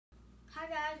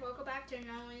guys, welcome back to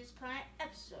Not Only This Planet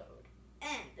episode.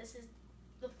 And this is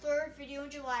the third video in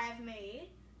July I've made.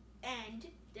 And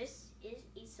this is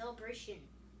a celebration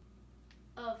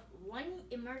of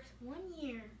it marks 1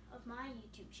 year of my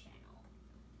YouTube channel.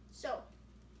 So,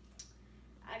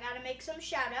 I gotta make some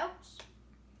shout outs.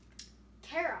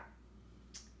 Kara,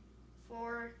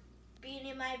 for being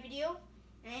in my video,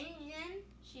 and then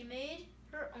she made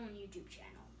her own YouTube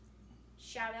channel.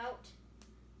 Shout out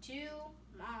to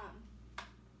Mom,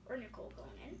 or Nicole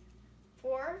Conan,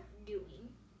 for doing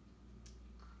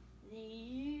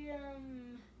the,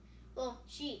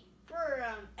 for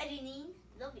editing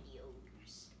the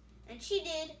videos. And she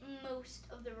did most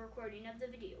of the recording of the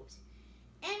videos.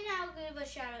 And I'll give a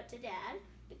shout out to Dad,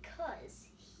 because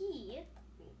he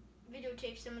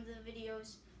videotaped some of the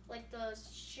videos, like the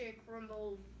Shake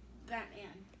Rumble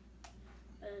Batman,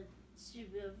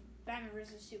 Batman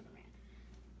vs. Superman.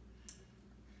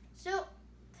 So,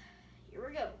 here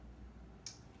we go.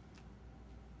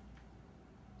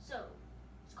 So,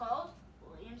 it's called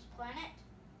Williams Planet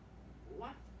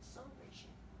 1 Celebration.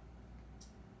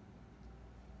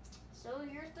 So,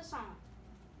 here's the song.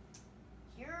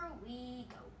 Here we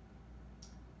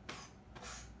go.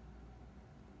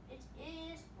 It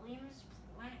is Williams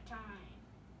Planet time.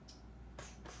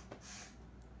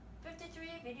 53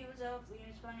 videos of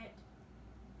Williams Planet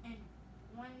in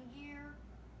 1 year.